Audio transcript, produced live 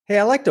Hey,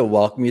 I'd like to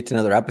welcome you to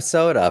another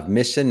episode of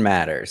Mission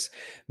Matters.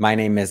 My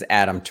name is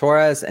Adam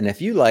Torres, and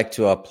if you'd like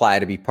to apply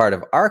to be part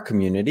of our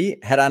community,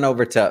 head on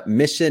over to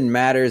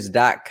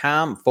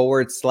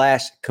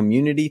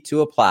missionmatters.com/community to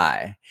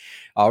apply.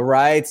 All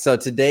right, so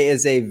today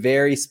is a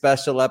very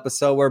special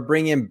episode. We're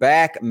bringing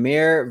back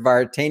Mayor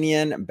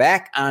Vartanian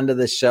back onto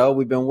the show.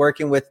 We've been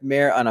working with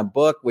Mayor on a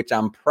book, which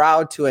I'm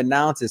proud to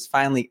announce is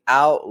finally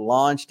out,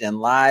 launched,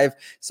 and live.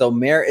 So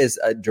Mayor is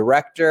a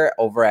director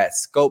over at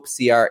Scope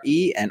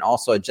CRE and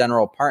also a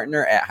general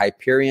partner at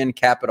Hyperion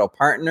Capital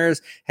Partners.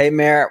 Hey,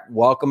 Mayor,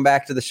 welcome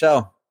back to the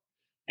show.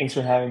 Thanks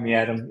for having me,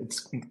 Adam.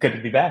 It's good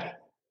to be back.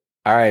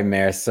 All right,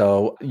 Mayor.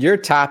 So your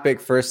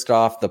topic, first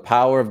off, the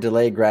power of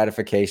delayed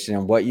gratification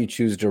and what you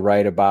choose to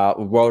write about,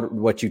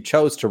 what you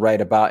chose to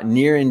write about,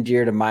 near and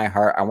dear to my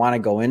heart. I want to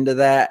go into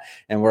that.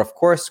 And we're, of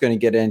course, going to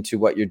get into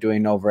what you're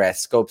doing over at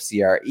Scope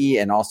CRE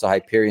and also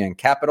Hyperion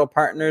Capital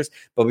Partners.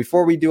 But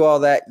before we do all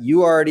that,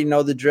 you already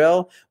know the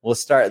drill. We'll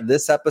start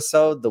this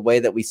episode the way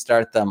that we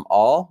start them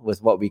all,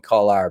 with what we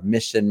call our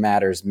Mission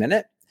Matters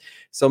Minute.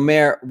 So,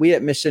 Mayor, we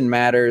at Mission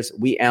Matters,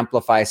 we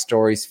amplify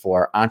stories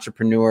for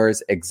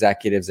entrepreneurs,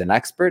 executives, and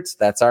experts.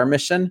 That's our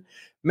mission.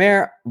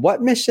 Mayor,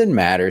 what mission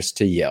matters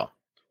to you?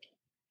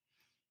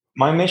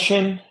 My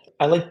mission,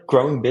 I like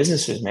growing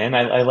businesses, man.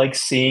 I like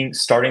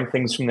starting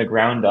things from the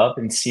ground up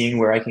and seeing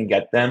where I can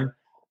get them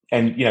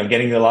and,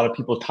 getting a lot of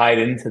people tied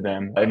into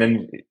them. And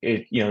then,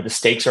 the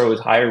stakes are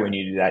always higher when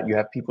you do that. You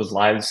have people's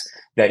lives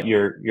that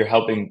you're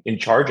helping in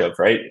charge of,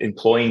 right?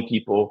 Employing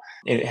people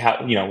and,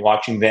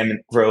 watching them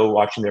grow,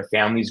 watching their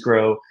families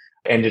grow,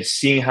 and just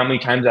seeing how many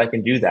times I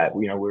can do that.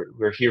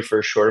 We're here for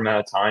a short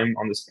amount of time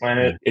on this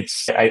planet.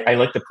 I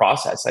like the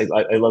process. I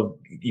love,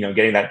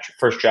 getting that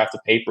first draft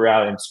of paper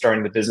out and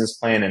starting the business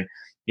plan and,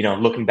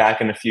 looking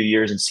back in a few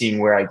years and seeing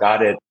where I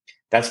got it.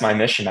 That's my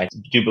mission. I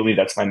do believe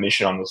that's my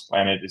mission on this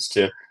planet, is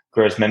to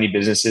grow as many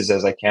businesses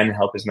as I can,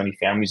 help as many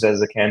families as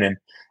I can, and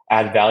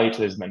add value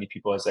to as many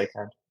people as I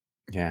can.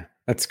 Yeah,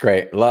 that's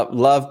great.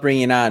 Love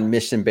bringing on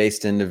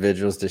mission-based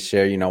individuals to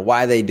share,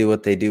 why they do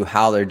what they do,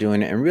 how they're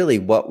doing it, and really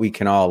what we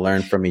can all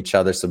learn from each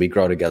other so we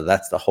grow together.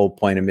 That's the whole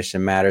point of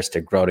Mission Matters, to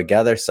grow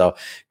together. So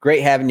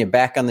great having you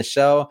back on the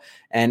show.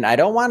 And I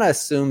don't want to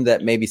assume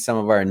that maybe some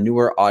of our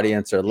newer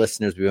audience or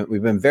listeners,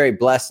 we've been very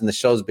blessed and the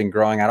show's been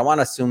growing. I don't want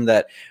to assume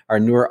that our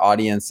newer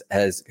audience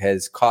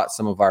has caught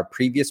some of our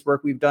previous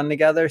work we've done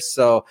together.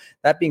 So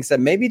that being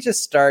said, maybe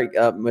just start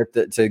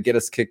to get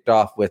us kicked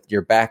off with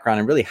your background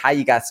and really how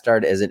you got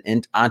started as an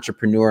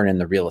entrepreneur and in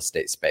the real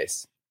estate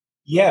space.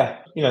 Yeah,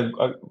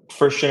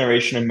 first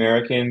generation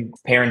American,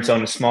 parents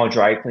owned small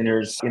dry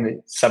cleaners in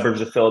the suburbs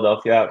of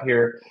Philadelphia out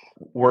here.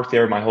 Worked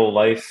there my whole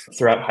life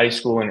throughout high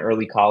school and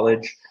early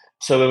college.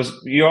 So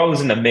you're always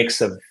in the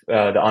mix of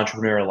the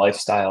entrepreneurial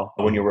lifestyle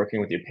when you're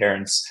working with your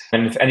parents.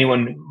 And if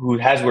anyone who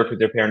has worked with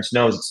their parents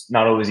knows, it's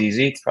not always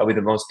easy. It's probably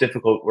the most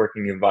difficult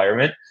working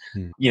environment.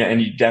 And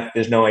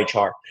there's no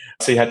HR,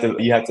 so you have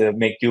to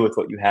make do with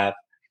what you have.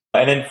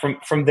 And then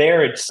from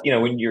there, it's,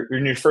 when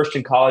you're first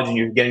in college and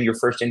you're getting your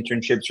first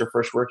internships, your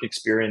first work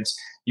experience,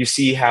 you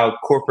see how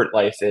corporate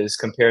life is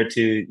compared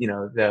to,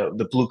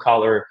 the blue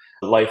collar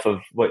life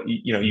of what,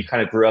 you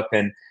kind of grew up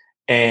in.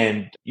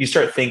 And you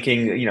start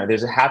thinking,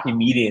 there's a happy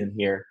median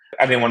here.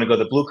 I didn't want to go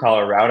the blue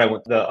collar route. I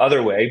went the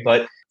other way,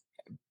 but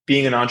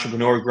being an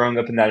entrepreneur, growing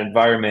up in that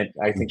environment,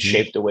 I think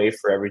shaped the way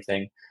for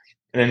everything.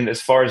 And then as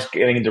far as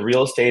getting into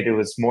real estate, it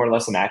was more or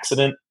less an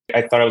accident.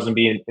 I thought I was going to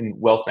be in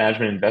wealth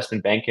management,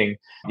 investment banking,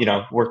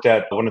 worked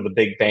at one of the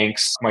big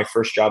banks, my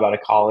first job out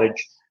of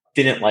college,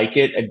 didn't like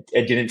it.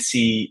 I didn't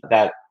see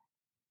that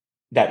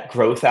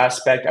growth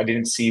aspect. I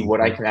didn't see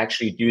what I can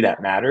actually do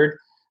that mattered.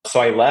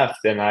 So I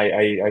left and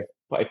I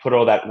put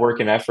all that work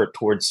and effort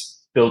towards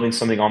building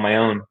something on my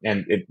own.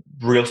 And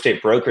real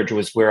estate brokerage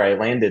was where I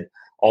landed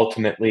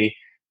ultimately.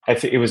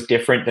 It was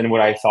different than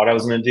what I thought I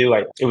was going to do.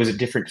 It was a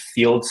different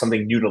field,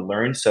 something new to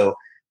learn. So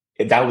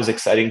that was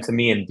exciting to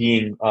me, and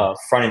being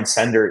front and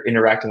center,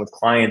 interacting with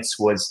clients,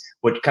 was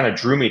what kind of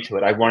drew me to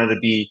it. I wanted to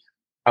be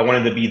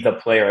the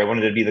player. I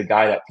wanted to be the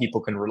guy that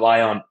people can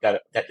rely on,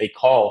 that they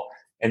call.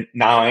 And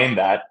now I am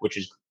that, which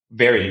is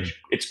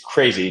it's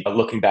crazy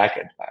looking back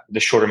at the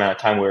short amount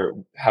of time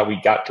how we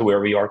got to where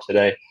we are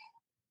today.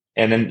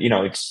 And then,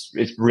 it's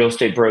real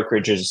estate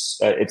brokerage it's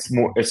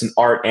an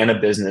art and a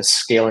business.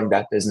 Scaling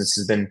that business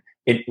has been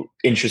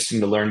interesting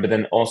to learn, but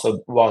then also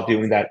while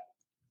doing that,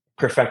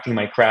 perfecting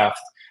my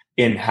craft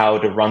in how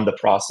to run the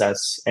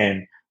process.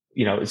 And,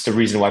 it's the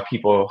reason why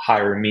people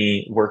hire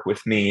me, work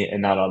with me,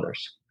 and not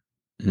others.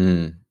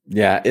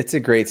 Yeah, it's a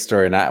great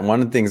story. And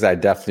one of the things I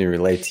definitely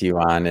relate to you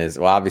on is,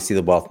 well, obviously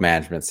the wealth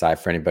management side.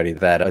 For anybody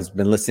that has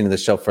been listening to the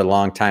show for a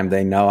long time,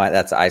 they know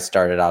I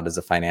started out as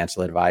a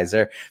financial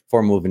advisor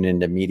before moving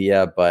into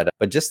media, but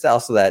just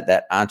also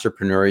that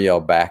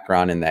entrepreneurial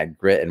background and that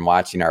grit, and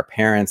watching our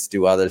parents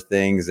do other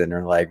things, and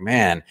they're like,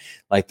 man,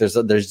 like there's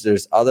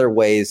other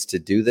ways to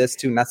do this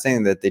too. Not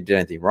saying that they did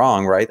anything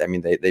wrong, right? I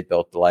mean, they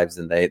built the lives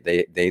and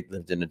they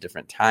lived in a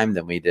different time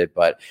than we did.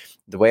 But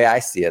the way I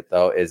see it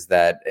though is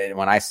that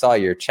when I saw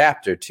your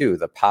chapter too,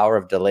 The Power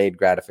of Delayed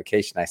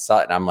Gratification. I saw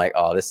it and I'm like,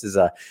 oh,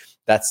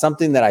 that's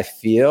something that I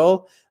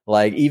feel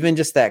like, even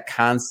just that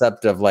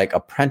concept of like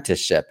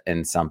apprenticeship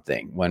in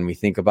something, when we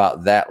think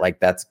about that, like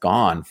that's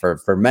gone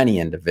for many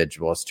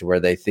individuals, to where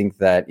they think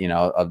that,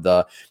 of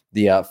the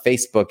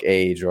Facebook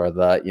age, or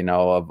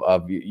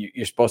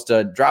you're supposed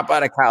to drop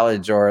out of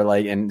college or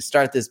like and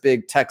start this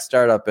big tech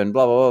startup and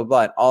blah, blah, blah,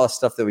 blah, and all the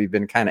stuff that we've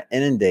been kind of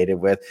inundated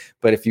with.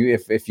 But if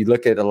you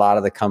look at a lot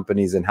of the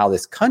companies and how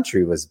this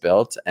country was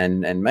built,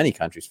 and many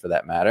countries for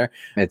that matter,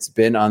 it's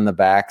been on the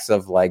backs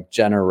of like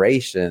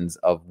generations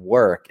of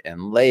work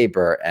and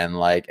labor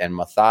and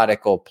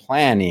methodical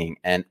planning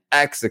and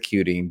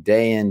executing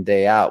day in,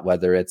 day out,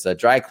 whether it's a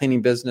dry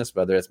cleaning business,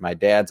 whether it's my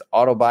dad's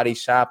auto body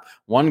shop,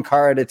 one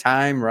car at a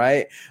time,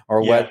 right?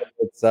 Or whether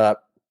it's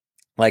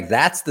like,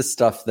 that's the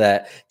stuff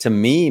that to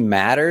me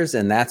matters.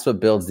 And that's what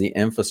builds the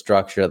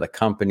infrastructure of the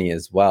company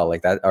as well,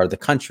 like that, or the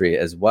country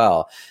as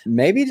well.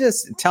 Maybe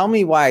just tell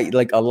me why,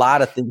 like a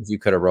lot of things you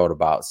could have wrote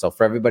about. So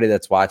for everybody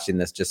that's watching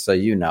this, just so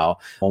you know,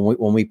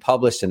 when we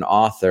publish an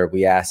author,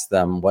 we ask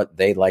them what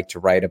they like to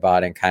write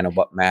about and kind of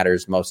what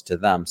matters most to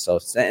them. So,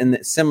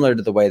 and similar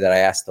to the way that I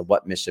asked the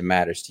what mission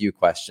matters to you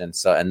question.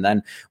 So, and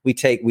then we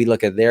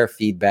look at their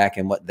feedback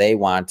and what they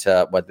want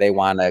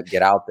to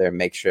get out there and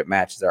make sure it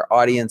matches their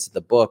audience, the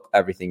book,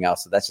 everything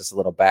else. So that's just a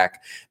little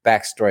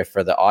backstory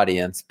for the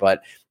audience.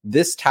 But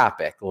this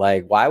topic,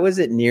 like, why was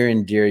it near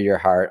and dear to your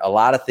heart? A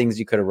lot of things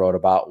you could have wrote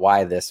about.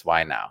 Why this?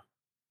 Why now?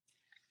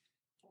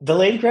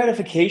 Delayed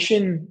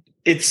gratification,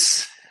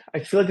 I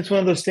feel like it's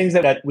one of those things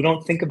that we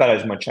don't think about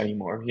as much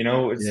anymore,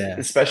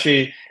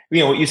 especially,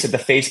 what you said, the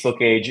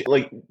Facebook age,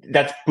 like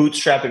that's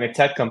bootstrapping a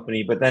tech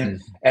company, but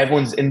then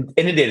everyone's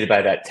inundated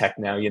by that tech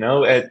now,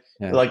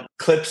 like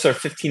clips are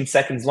 15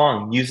 seconds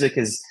long. Music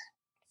is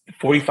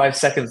 45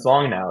 seconds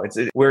long now. It's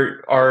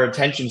where our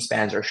attention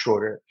spans are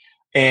shorter.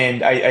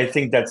 And I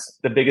think that's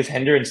the biggest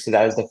hindrance to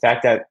that, is the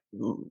fact that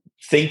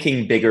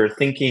thinking bigger,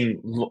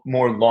 thinking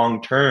more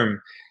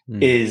long-term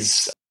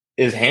is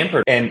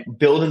hampered. And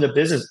building a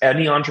business,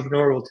 any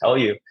entrepreneur will tell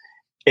you,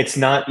 it's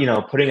not,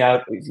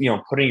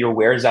 putting your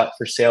wares out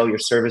for sale, your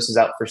services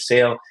out for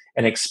sale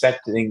and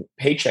expecting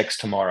paychecks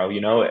tomorrow.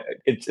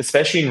 It's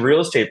especially in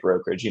real estate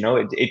brokerage,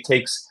 it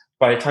takes,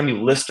 by the time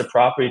you list a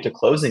property to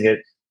closing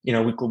it,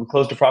 we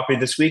closed a property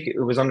this week.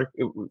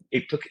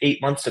 It took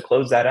 8 months to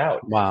close that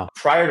out. Wow.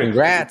 Prior to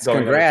congrats.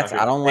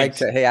 I don't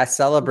I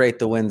celebrate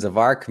the wins of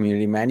our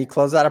community, man. You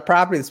closed out a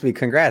property this week.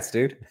 Congrats,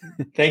 dude.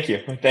 Thank you.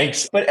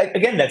 Thanks. But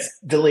again, that's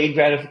delayed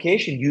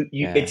gratification.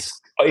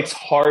 It's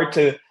hard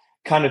to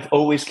kind of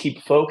always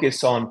keep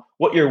focus on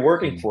what you're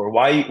working for.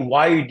 Why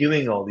are you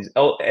doing all these?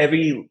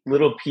 Every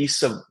little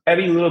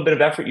bit of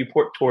effort you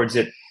put towards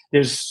it,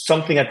 there's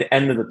something at the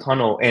end of the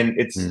tunnel, and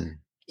it's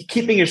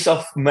keeping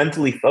yourself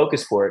mentally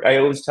focused for it. I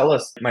always tell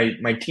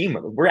my team,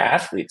 we're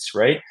athletes,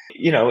 right?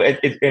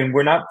 And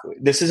we're not.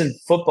 This isn't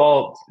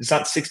football. It's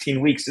not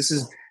 16 weeks. This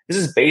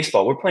is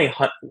baseball. We're playing,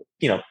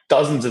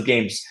 dozens of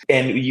games,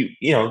 and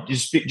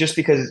just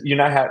because you're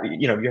not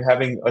you're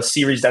having a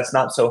series that's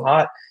not so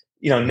hot.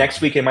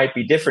 Next week it might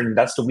be different.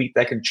 That's the week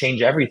that can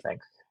change everything.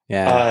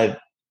 Yeah.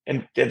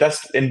 And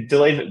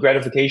delayed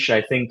gratification,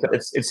 I think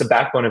it's the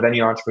backbone of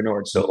any entrepreneur.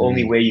 It's the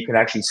only way you can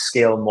actually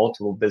scale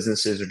multiple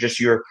businesses, or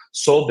just your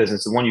sole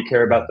business, the one you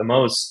care about the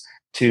most,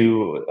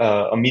 to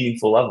a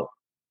meaningful level.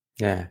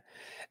 Yeah.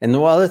 And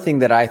the other thing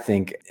that I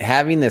think,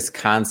 having this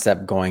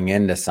concept going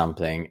into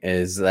something,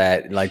 is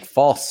that like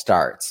false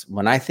starts.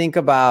 When I think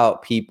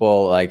about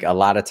people, like a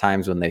lot of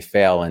times when they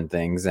fail in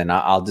things, and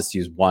I'll just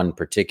use one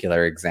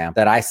particular example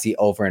that I see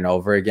over and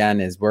over again,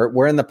 is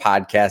we're in the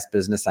podcast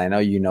business. I know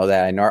you know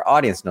that. I know our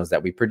audience knows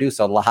that. We produce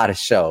a lot of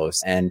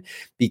shows. And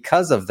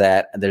because of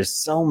that, there's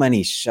so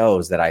many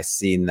shows that I've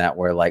seen that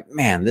we're like,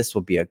 man, this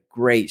will be a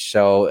great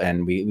show.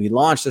 And we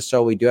launch the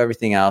show, we do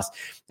everything else.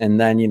 And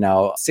then,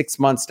 6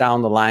 months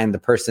down the line, the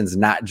person's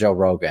not Joe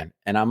Rogan.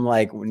 And I'm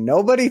like,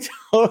 nobody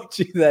told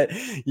you that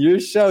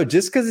your show,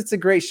 just because it's a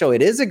great show,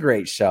 it is a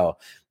great show.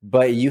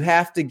 But you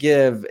have to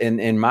give,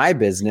 in my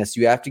business,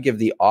 you have to give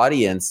the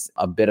audience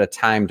a bit of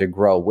time to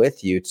grow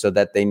with you, so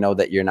that they know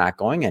that you're not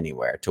going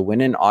anywhere. To win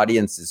an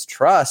audience's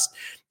trust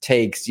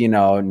takes,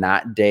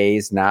 not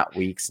days, not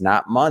weeks,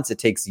 not months. It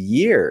takes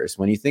years.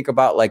 When you think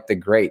about like the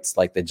greats,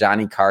 like the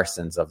Johnny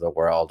Carsons of the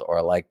world, or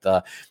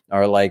Oprah,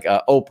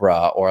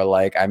 or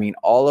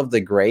all of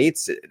the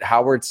greats,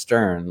 Howard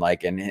Stern,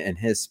 like in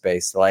his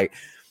space, like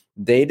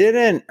they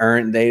didn't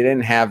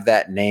have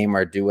that name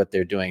or do what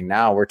they're doing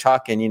now. We're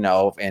talking, in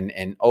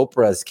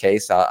Oprah's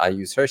case, I'll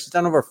use her. She's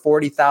done over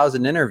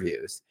 40,000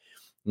 interviews.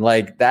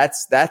 Like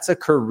that's a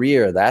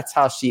career. That's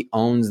how she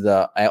owns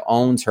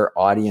her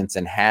audience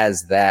and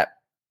has that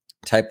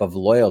type of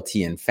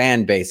loyalty and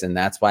fan base. And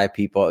that's why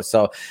people,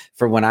 so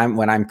for when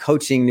I'm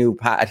coaching new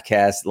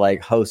podcasts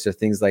like hosts or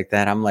things like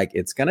that, I'm like,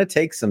 it's going to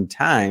take some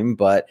time,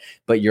 but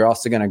you're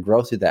also going to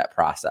grow through that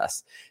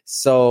process.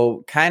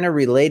 So kind of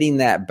relating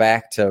that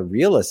back to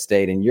real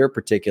estate in your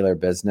particular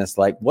business,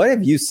 like what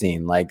have you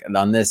seen like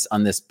on this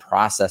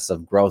process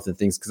of growth and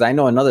things? Because I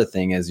know another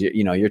thing is,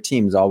 your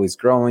team's always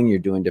growing, you're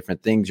doing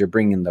different things, you're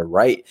bringing the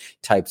right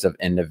types of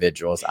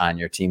individuals on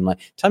your team.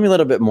 Like, tell me a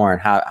little bit more on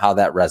how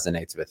that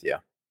resonates with you.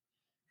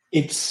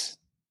 It's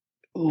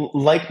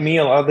like me,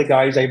 a lot of the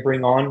guys I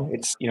bring on,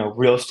 it's,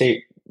 real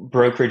estate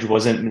brokerage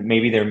wasn't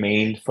maybe their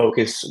main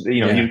focus.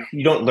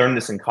 You don't learn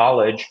this in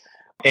college,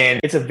 and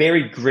it's a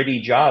very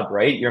gritty job,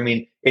 right?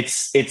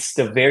 It's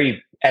the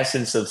very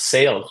essence of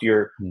sales.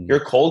 You're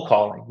cold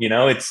calling,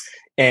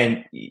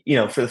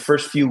 for the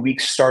first few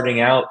weeks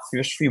starting out,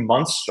 first few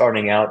months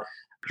starting out,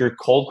 you're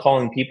cold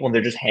calling people and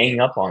they're just hanging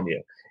up on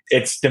you.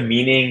 It's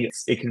demeaning.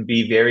 It can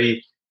be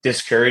very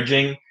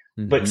discouraging.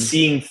 But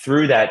seeing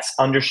through that,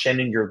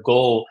 understanding your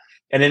goal,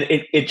 and then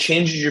it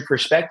changes your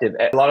perspective.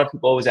 A lot of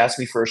people always ask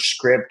me for a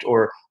script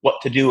or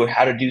what to do or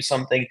how to do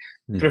something.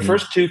 For the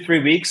first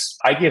 2-3 weeks,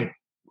 I give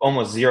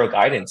almost zero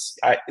guidance.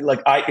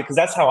 Because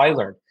that's how I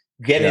learned.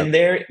 Get in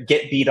there,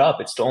 get beat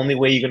up. It's the only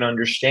way you're going to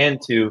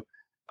understand to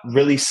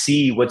really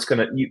see what's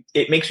going to.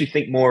 It makes you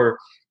think more.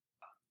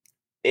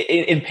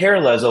 In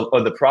parallels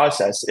of the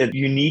process,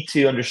 you need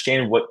to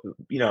understand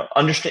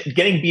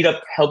getting beat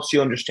up helps you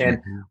understand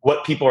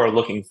what people are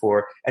looking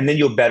for, and then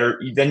you'll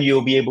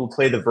be able to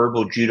play the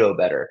verbal judo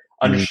better,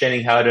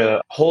 understanding how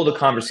to hold a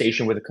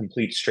conversation with a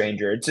complete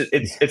stranger. It's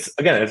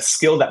again, it's a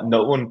skill that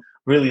no one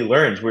really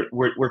learns.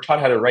 We're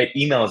taught how to write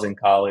emails in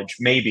college,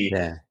 maybe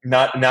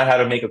not how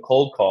to make a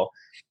cold call.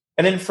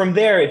 And then from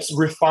there, it's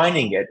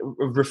refining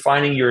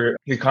your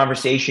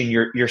conversation,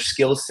 your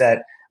skill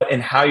set,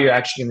 and how you're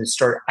actually going to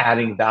start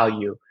adding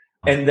value.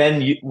 And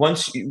then you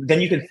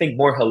can think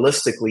more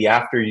holistically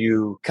after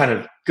you kind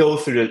of go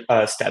through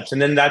the steps. And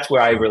then that's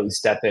where I really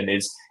step in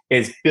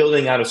is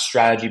building out a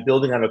strategy,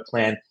 building out a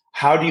plan.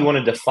 How do you want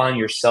to define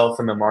yourself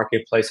in the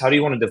marketplace? How do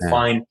you want to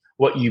define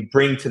what you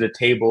bring to the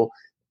table?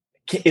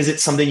 Is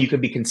it something you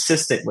can be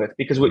consistent with?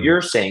 Because what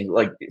you're saying,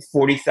 like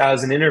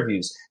 40,000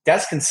 interviews,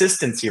 that's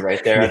consistency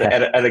right there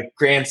at a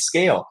grand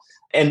scale.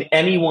 And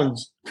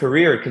anyone's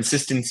career,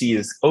 consistency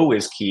is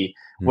always key.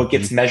 What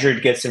gets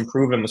measured gets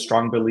improved. I'm a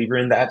strong believer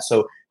in that.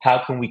 So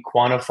how can we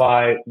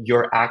quantify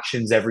your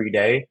actions every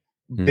day?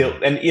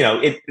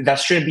 That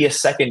shouldn't be a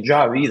second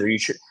job either. You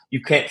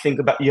have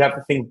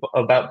to think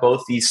about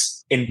both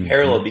these in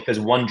parallel, because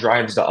one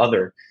drives the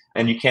other,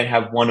 and you can't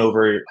have one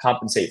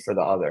overcompensate for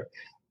the other.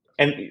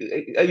 And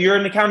you're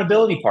an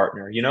accountability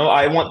partner.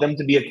 I want them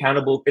to be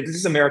accountable. This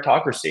is a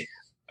meritocracy.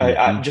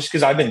 Just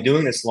because I've been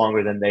doing this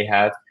longer than they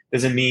have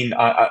doesn't mean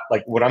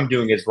like what I'm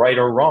doing is right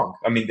or wrong.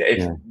 I mean,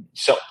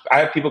 so I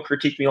have people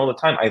critique me all the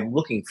time. I'm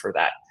looking for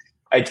that.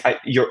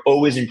 You're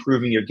always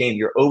improving your game.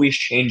 You're always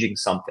changing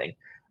something,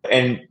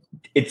 and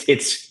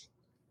it's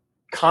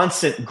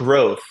constant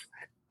growth.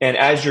 And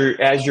as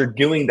you're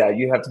doing that,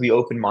 you have to be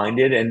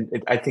open-minded.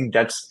 And I think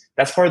that's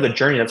part of the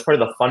journey. That's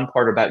part of the fun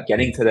part about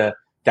getting to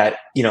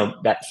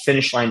that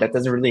finish line that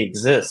doesn't really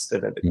exist.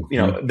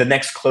 The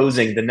next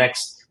closing, the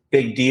next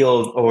big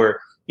deal, or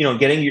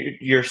getting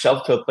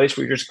yourself to a place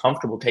where you're just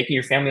comfortable, taking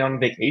your family on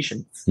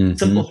vacation,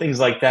 simple things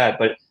like that.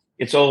 But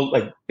it's all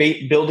like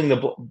building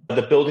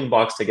the building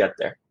blocks to get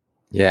there.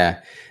 Yeah.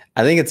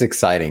 I think it's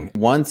exciting.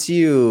 Once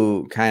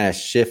you kind of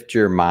shift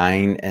your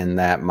mind and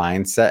that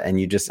mindset,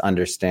 and you just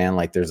understand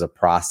like there's a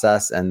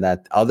process and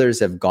that others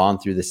have gone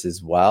through this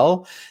as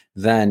well,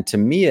 then to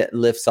me, it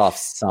lifts off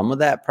some of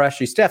that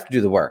pressure. You still have to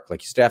do the work.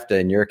 Like you still have to,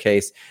 in your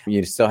case,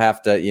 you still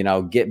have to,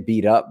 get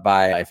beat up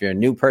by, if you're a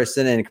new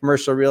person in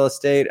commercial real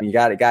estate, you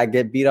got to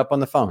get beat up on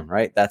the phone,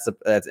 right?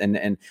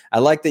 And I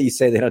like that you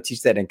say they don't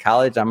teach that in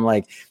college. I'm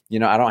like,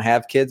 I don't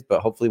have kids, but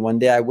hopefully one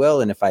day I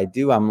will. And if I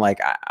do, I'm like,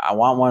 I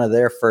want one of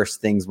their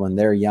first things when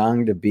they're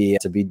young to be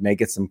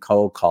making some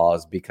cold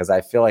calls, because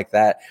I feel like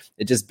that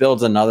it just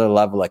builds another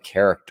level of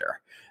character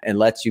and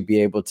lets you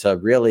be able to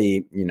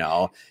really,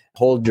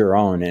 hold your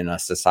own in a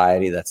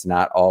society that's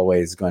not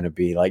always going to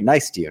be like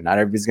nice to you. Not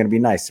everybody's going to be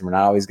nice, and we're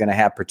not always going to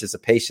have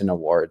participation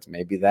awards.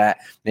 Maybe that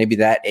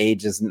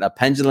age is, a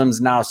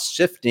pendulum's now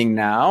shifting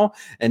now,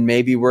 and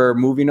maybe we're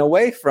moving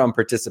away from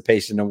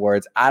participation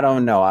awards. I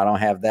don't know. I don't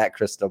have that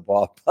crystal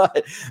ball,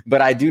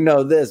 but I do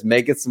know this: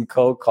 making some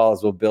cold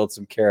calls will build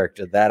some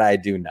character. That I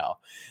do know.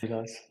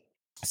 Yes.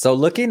 So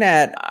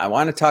I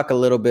want to talk a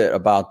little bit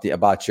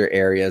about your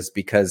areas,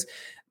 because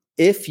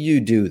if you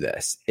do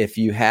this, if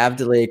you have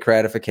delayed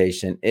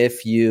gratification,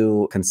 if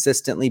you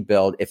consistently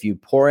build, if you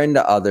pour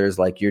into others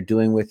like you're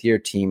doing with your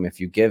team, if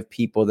you give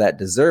people that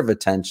deserve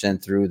attention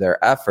through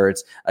their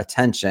efforts,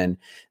 attention,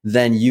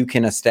 then you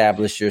can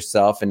establish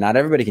yourself. And not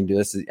everybody can do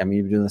this. I mean,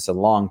 you've been doing this a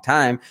long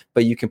time,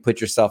 but you can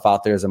put yourself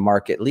out there as a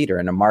market leader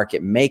and a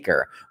market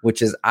maker,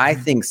 which is, I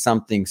think,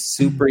 something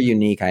super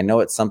unique. I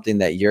know it's something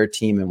that your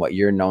team and what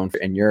you're known for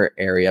in your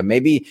area.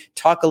 Maybe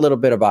talk a little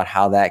bit about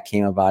how that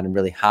came about and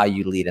really how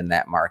you lead in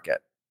that market.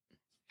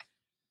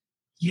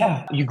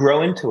 Yeah, you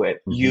grow into it.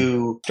 Mm-hmm.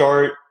 You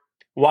start,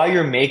 while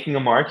you're making a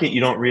market,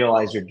 you don't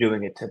realize you're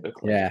doing it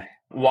typically. Yeah.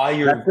 While That's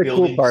you're the cool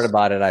building, part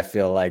about it. I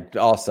feel like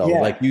also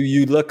like yeah,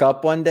 you look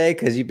up one day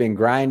because you've been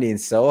grinding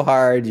so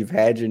hard, you've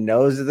had your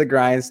nose to the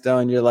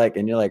grindstone. You're like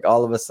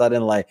all of a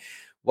sudden like,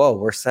 whoa,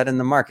 we're setting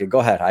the market. Go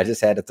ahead. I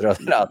just had to throw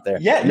that out there.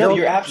 yeah, You no, don't.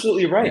 you're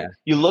absolutely right. Yeah.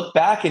 You look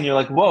back and you're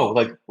like, whoa,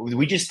 like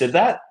we just did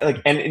that. Like,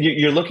 and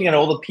you're looking at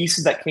all the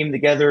pieces that came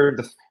together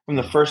from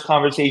the first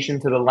conversation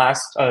to the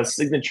last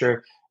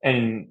signature.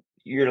 And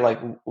you're like,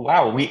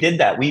 wow, we did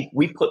that.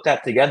 We put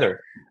that together.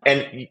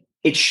 And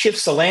it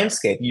shifts the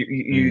landscape.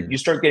 You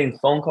start getting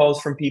phone calls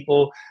from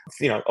people,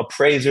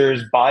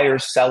 appraisers,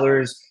 buyers,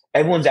 sellers,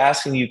 everyone's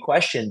asking you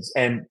questions.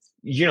 And,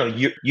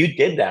 you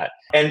did that.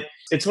 And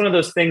it's one of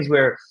those things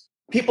where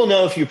people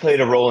know if you played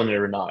a role in it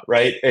or not,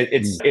 right?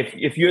 It's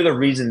if you're the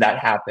reason that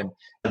happened.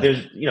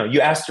 There's,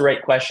 you ask the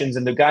right questions,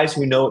 and the guys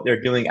who know what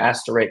they're doing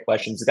ask the right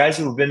questions. The guys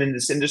who have been in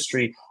this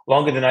industry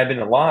longer than I've been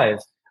alive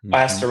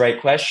ask the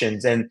right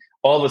questions, and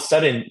all of a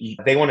sudden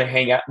they want to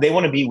hang out. They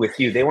want to be with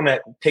you. They want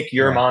to pick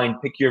your mind,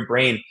 pick your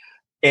brain,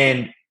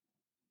 and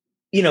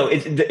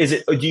is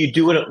it? Do you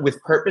do it with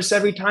purpose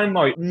every time?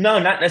 Or no,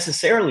 not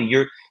necessarily.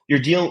 You're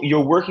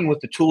working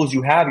with the tools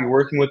you have. You're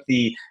working with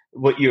in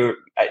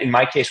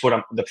my case,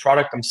 the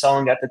product I'm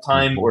selling at the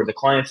time, or the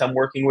clients I'm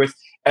working with.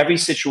 Every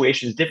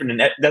situation is different,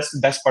 and that's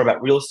the best part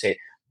about real estate.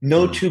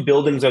 No two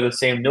buildings are the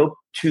same. No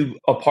two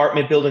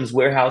apartment buildings,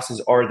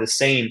 warehouses are the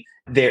same.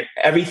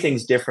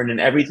 Everything's different, and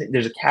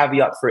there's a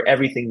caveat for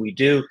everything we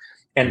do,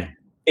 and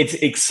it's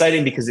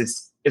exciting because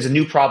it's a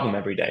new problem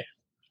every day.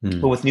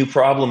 But with new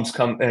problems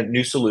come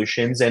new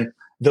solutions, and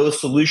those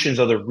solutions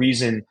are the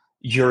reason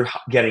you're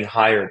getting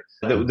hired.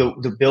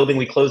 The building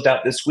we closed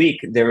out this week,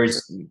 there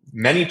is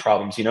many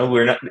problems.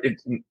 We're not,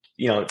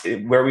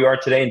 where we are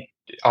today in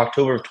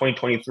October of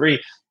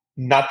 2023,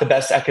 not the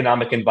best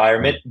economic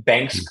environment.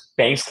 Banks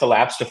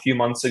collapsed a few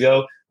months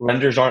ago.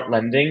 Lenders aren't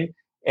lending.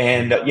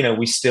 And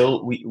we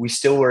still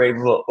were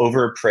able to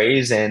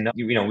overappraise, and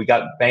we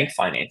got bank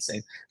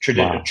financing,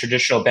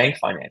 traditional bank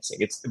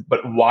financing.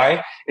 But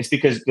why? It's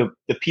because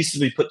the pieces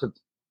we put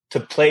to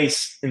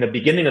place in the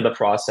beginning of the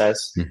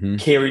process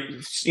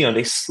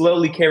they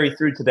slowly carry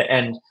through to the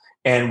end,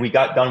 and we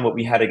got done what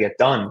we had to get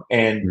done.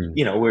 And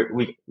we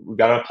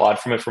got to applaud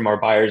from our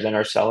buyers and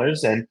our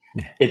sellers. And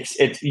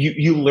it's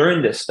you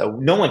learn this though.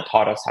 No one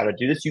taught us how to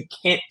do this. You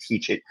can't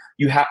teach it.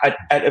 You have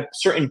at a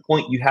certain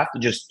point you have to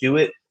just do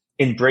it.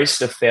 Embrace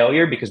the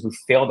failure, because we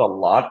failed a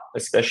lot,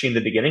 especially in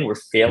the beginning. We're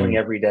failing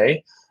every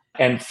day.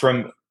 And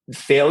from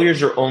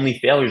failures are only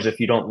failures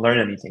if you don't learn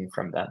anything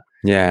from them.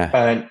 Yeah.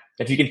 And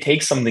if you can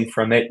take something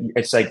from it,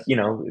 it's like,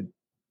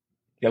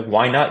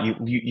 why not?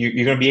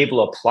 You're going to be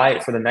able to apply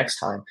it for the next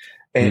time.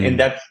 And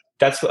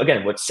that's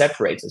again, what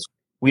separates us.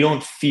 We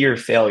don't fear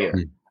failure.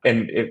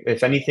 And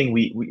if anything,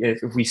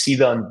 if we see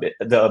the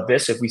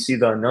abyss, if we see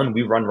the unknown,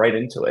 we run right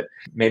into it.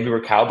 Maybe we're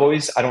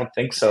cowboys. I don't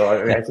think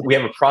so. I think we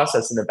have a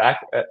process in the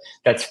back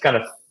that's kind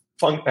of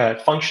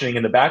functioning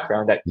in the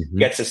background that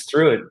gets us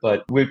through it.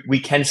 But we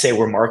can say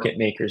we're market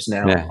makers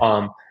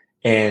now,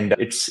 and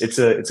it's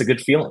a good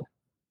feeling.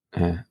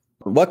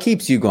 What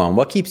keeps you going?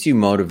 What keeps you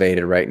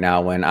motivated right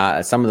now when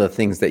some of the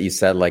things that you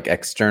said, like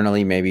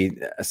externally, maybe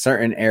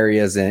certain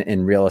areas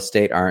in real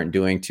estate aren't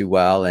doing too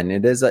well? And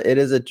it is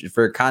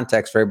for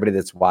context for everybody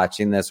that's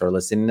watching this or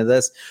listening to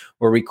this,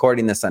 we're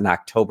recording this on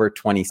October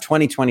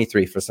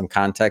 2023 for some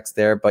context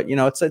there. But,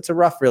 it's a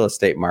rough real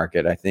estate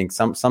market. I think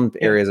some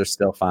areas are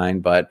still fine,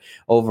 but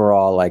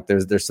overall, like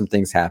there's some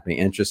things happening.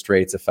 Interest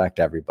rates affect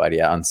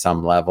everybody on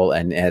some level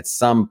and at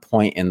some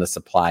point in the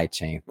supply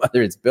chain,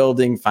 whether it's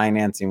building,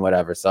 financing,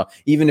 whatever. So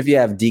even if you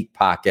have deep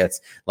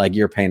pockets, like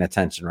you're paying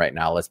attention right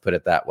now, let's put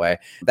it that way.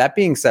 That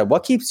being said,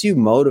 what keeps you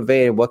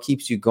motivated? What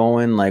keeps you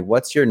going? Like,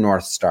 what's your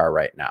North Star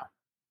right now?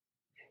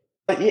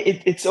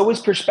 It's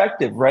always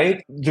perspective,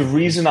 right? The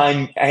reason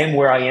I am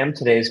where I am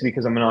today is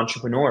because I'm an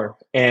entrepreneur.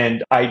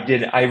 And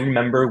I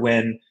remember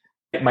when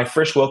my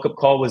first woke-up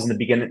call was in the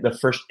beginning, the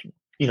first,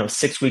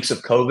 6 weeks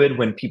of COVID,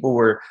 when people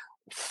were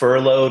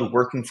furloughed,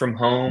 working from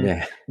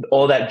home,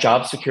 all that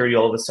job security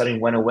all of a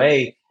sudden went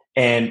away.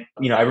 And,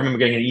 I remember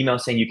getting an email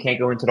saying you can't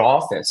go into the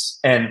office.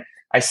 And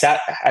I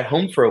sat at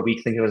home for a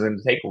week thinking it was going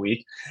to take a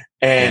week.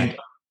 And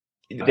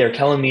they're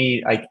telling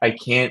me I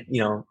can't,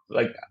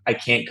 I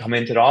can't come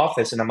into the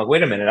office. And I'm like,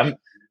 wait a minute,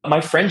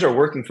 my friends are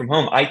working from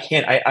home. I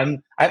can't, I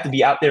have to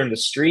be out there in the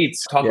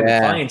streets talking to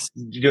clients,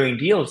 doing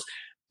deals.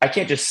 I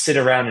can't just sit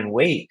around and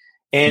wait.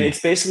 And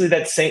it's basically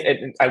that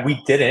same,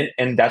 we didn't.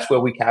 And that's where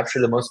we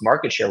captured the most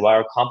market share. While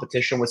our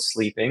competition was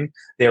sleeping,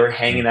 they were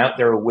hanging out,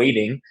 they were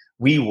waiting.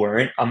 We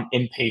weren't. I'm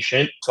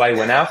impatient. So I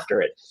went after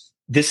it.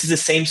 This is the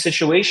same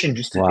situation.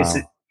 Just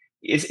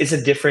it's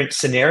a different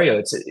scenario.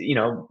 It's,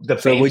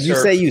 So would you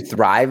say you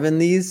thrive in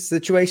these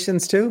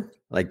situations too?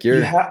 Like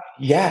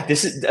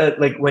this is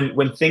like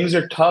when things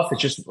are tough,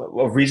 it's just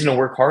a reason to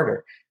work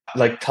harder.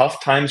 Like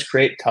tough times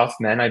create tough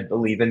men. I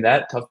believe in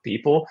that, tough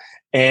people.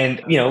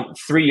 And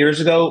 3 years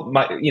ago,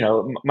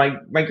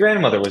 my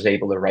grandmother was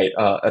able to write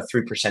a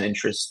 3%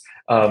 interest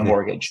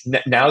mortgage.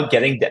 Now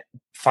getting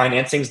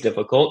financing is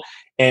difficult,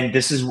 and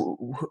this is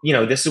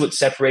what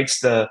separates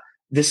the.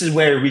 This is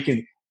where we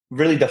can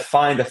really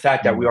define the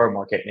fact that we are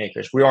market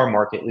makers. We are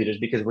market leaders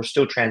because we're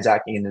still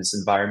transacting in this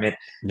environment.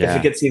 If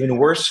it gets even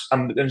worse,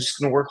 I'm just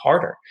going to work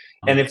harder.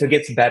 And if it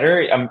gets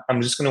better,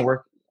 I'm just going to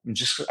work.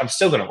 I'm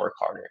still going to work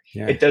harder.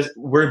 Yeah.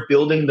 We're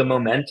building the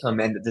momentum,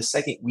 and the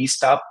second we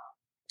stop,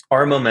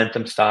 our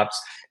momentum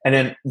stops. And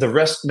then the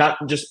rest,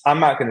 I'm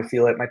not going to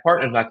feel it. My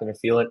partner's not going to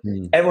feel it.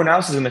 Everyone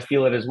else is going to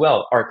feel it as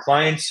well. Our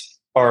clients,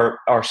 our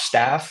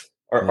staff,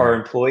 our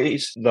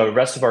employees, the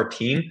rest of our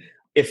team.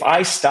 If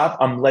I stop,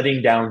 I'm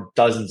letting down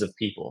dozens of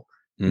people.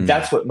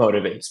 That's what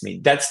motivates me.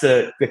 That's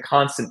the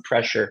constant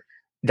pressure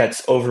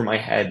that's over my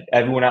head.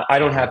 I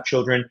don't have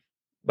children,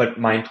 but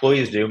my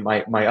employees do.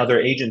 My other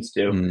agents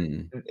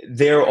do.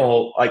 They're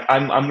all like,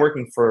 I'm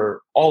working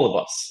for all of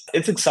us.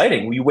 It's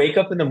exciting. We wake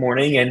up in the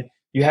morning and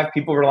you have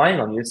people relying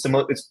on you. It's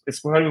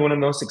probably one of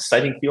the most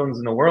exciting feelings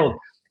in the world.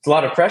 It's a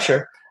lot of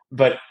pressure,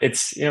 but it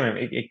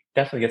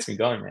definitely gets me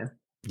going, man.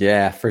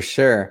 Yeah, for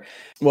sure.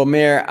 Well,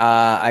 Mayor,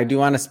 I do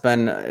want to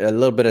spend a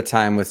little bit of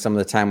time with some of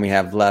the time we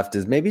have left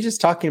is maybe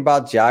just talking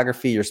about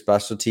geography, your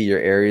specialty, your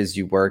areas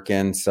you work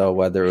in. So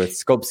whether it's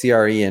Scope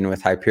CRE and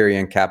with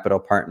Hyperion Capital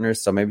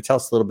Partners. So maybe tell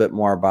us a little bit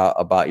more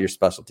about your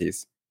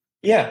specialties.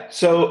 Yeah.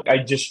 So I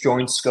just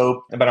joined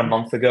Scope about a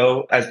month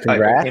ago I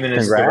came in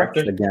as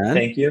director. Again.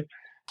 Thank you.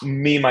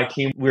 Me and my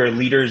team, we're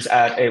leaders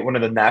at one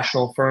of the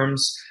national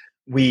firms.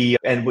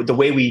 And the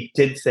way we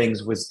did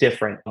things was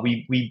different.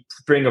 We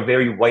bring a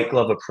very white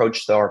glove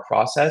approach to our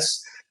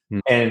process,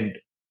 and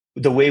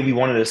the way we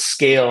wanted to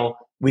scale,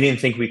 we didn't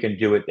think we can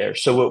do it there.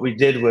 So what we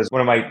did was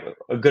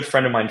a good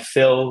friend of mine,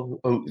 Phil,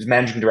 who's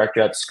managing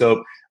director at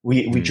Scope.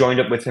 We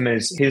joined up with him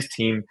and his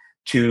team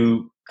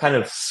to kind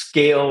of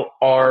scale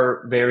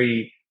our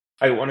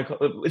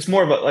it's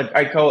more of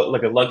I call it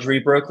like a luxury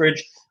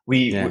brokerage.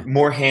 We're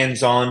more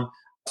hands-on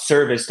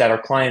service that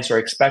our clients are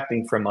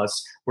expecting from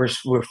us.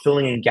 We're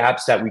filling in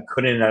gaps that we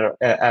couldn't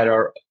at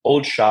our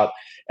old shop,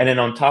 and then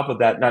on top of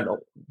that,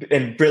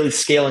 and really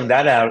scaling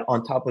that out.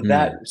 On top of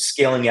that,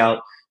 scaling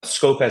out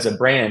Scope as a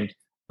brand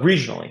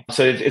regionally.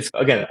 So it's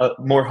again a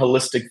more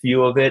holistic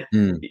view of it,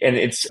 and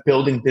it's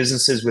building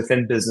businesses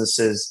within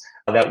businesses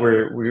that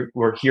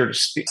we're here to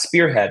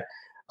spearhead.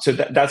 So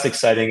that's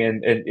exciting,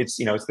 and it's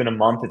it's been a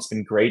month. It's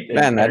been great.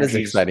 Man, that is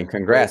exciting.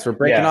 Congrats! We're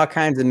breaking all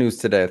kinds of news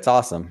today. It's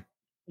awesome.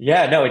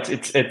 Yeah, no,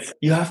 it's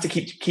you have to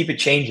keep it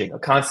changing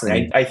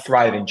constantly. I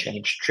thrive in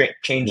change.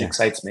 Change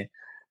excites me.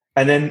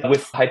 And then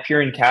with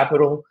Hyperion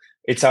Capital,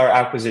 it's our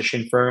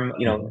acquisition firm.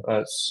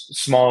 A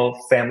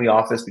small family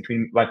office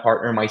between my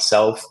partner and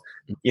myself.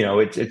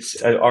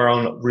 It's our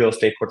own real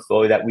estate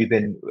portfolio that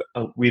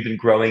we've been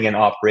growing and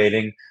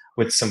operating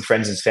with some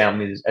friends and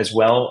families as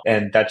well.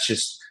 And that's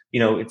just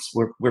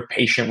we're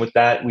patient with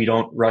that. We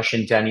don't rush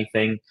into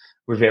anything.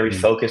 We're very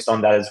focused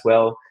on that as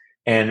well.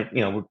 And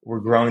we're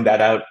growing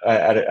that out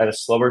at a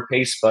slower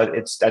pace, but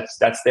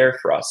that's there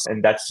for us,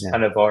 and that's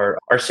kind of our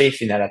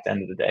safety net at the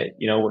end of the day.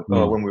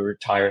 When we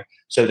retire,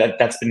 so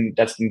that's been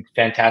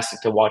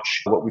fantastic to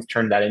watch what we've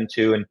turned that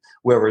into and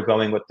where we're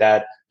going with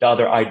that. The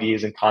other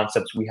ideas and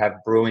concepts we have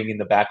brewing in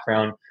the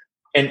background,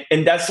 and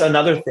that's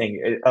another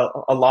thing.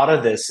 A lot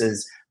of this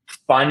is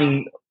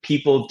finding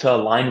people to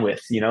align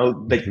with.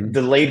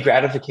 Delayed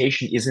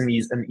gratification isn't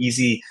an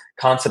easy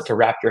concept to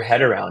wrap your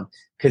head around,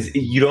 because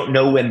you don't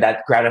know when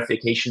that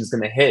gratification is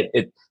going to hit.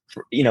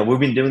 We've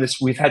been doing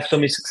this. We've had so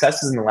many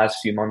successes in the last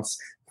few months,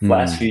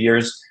 last few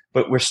years,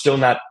 but we're still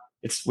not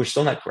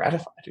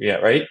gratified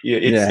yet, right?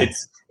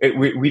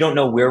 We don't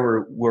know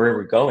where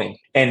we're going,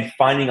 and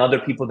finding other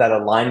people that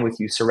align with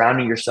you,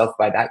 surrounding yourself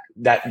by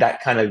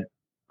that kind of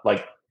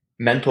like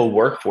mental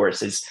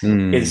workforce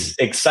is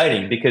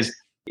exciting, because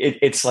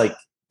it's like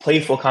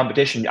playful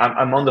competition.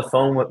 I'm on the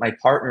phone with my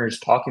partners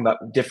talking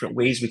about different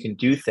ways we can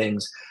do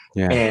things.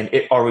 And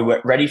are we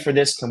ready for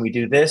this? Can we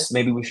do this?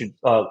 Maybe we should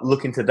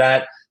look into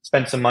that,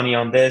 spend some money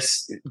on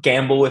this,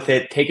 gamble with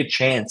it, take a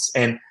chance.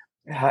 And,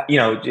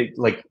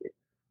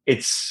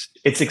 it's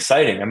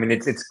exciting. I mean,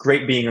 it's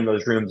great being in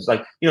those rooms.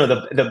 Like,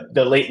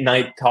 the late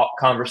night talk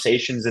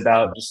conversations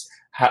about just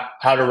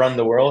how to run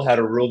the world, how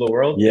to rule the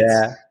world.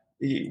 Yeah.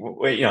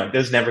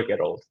 Those never get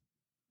old.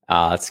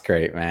 Oh, that's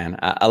great, man.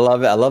 I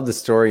love it. I love the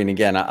story. And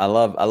again, I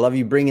love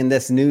you bringing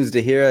this news to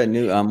here.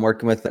 I'm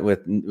working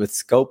with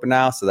Scope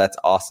now. So that's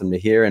awesome to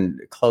hear, and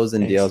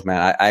closing deals,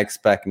 man. I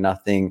expect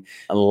nothing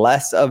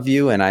less of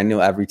you. And I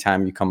know every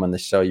time you come on the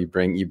show, you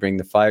bring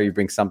the fire, you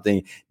bring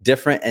something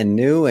different and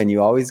new, and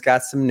you always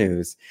got some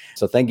news.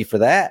 So thank you for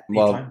that.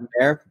 Anytime. Well,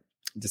 Mayor,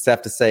 just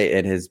have to say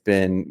it has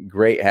been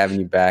great having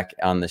you back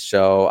on the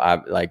show.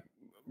 I like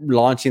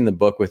launching the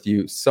book with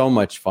you. So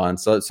much fun.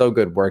 So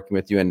good working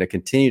with you, and to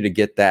continue to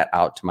get that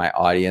out to my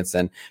audience.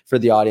 And for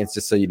the audience,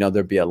 just so you know,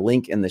 there'll be a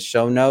link in the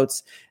show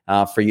notes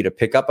for you to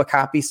pick up a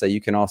copy so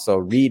you can also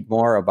read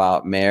more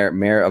about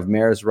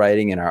Mayor's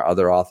writing and our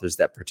other authors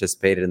that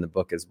participated in the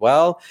book as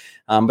well.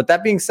 But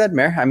that being said,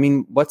 Mayor, I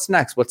mean, what's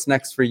next? What's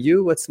next for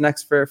you? What's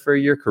next for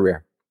your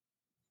career?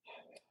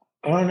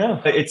 I don't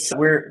know.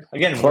 We're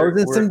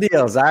closing some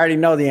deals. I already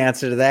know the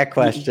answer to that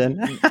question.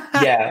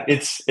 Yeah,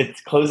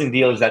 it's closing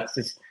deals. That's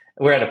just,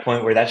 we're at a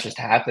point where that's just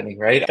happening,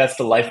 right? That's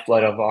the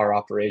lifeblood of our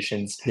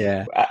operations.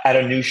 Yeah. At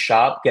a new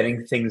shop,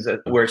 getting things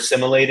that we're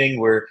assimilating,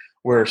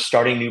 we're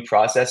starting new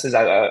processes.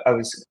 I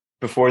was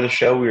before the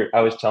show, I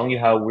was telling you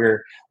how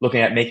we're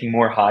looking at making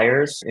more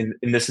hires in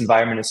this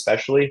environment,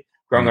 especially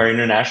growing our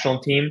international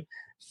team.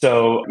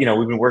 So,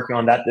 we've been working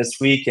on that this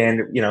week,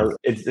 and,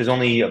 there's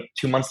only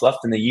 2 months left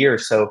in the year.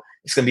 So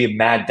it's going to be a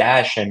mad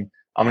dash, and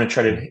I'm going to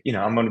try to,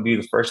 I'm going to be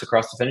the first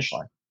across the finish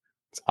line.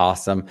 It's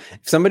awesome.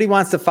 If somebody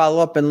wants to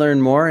follow up and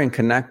learn more and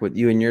connect with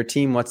you and your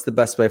team, what's the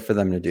best way for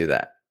them to do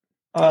that?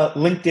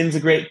 LinkedIn's a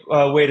great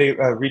way to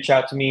reach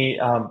out to me.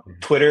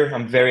 Twitter,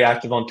 I'm very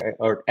active on,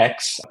 or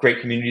X, great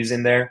communities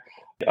in there.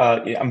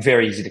 I'm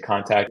very easy to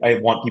contact. I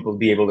want people to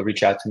be able to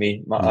reach out to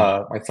me.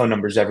 My phone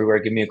number is everywhere.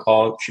 Give me a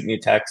call, shoot me a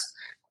text.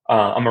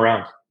 I'm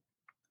around.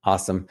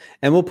 Awesome.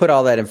 And we'll put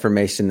all that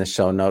information in the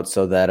show notes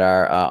so that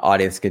our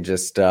audience can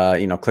just,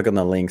 click on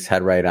the links,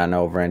 head right on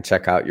over and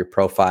check out your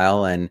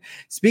profile. And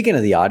speaking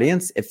of the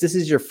audience, if this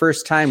is your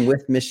first time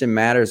with Mission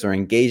Matters or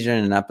engaging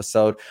in an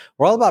episode,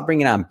 we're all about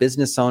bringing on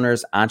business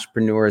owners,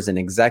 entrepreneurs, and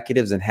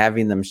executives and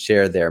having them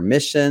share their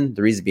mission,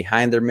 the reason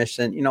behind their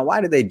mission. Why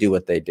do they do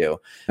what they do?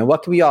 And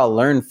what can we all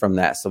learn from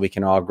that so we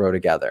can all grow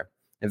together?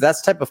 If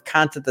that's the type of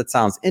content that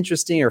sounds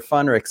interesting or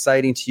fun or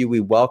exciting to you, we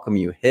welcome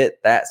you.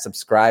 Hit that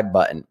subscribe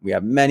button. We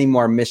have many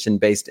more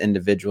mission-based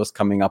individuals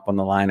coming up on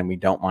the line, and we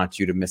don't want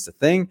you to miss a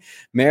thing.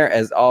 Mayor,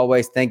 as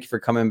always, thank you for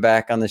coming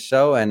back on the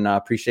show, and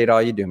appreciate all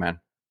you do, man.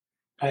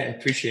 I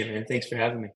appreciate it, man. Thanks for having me.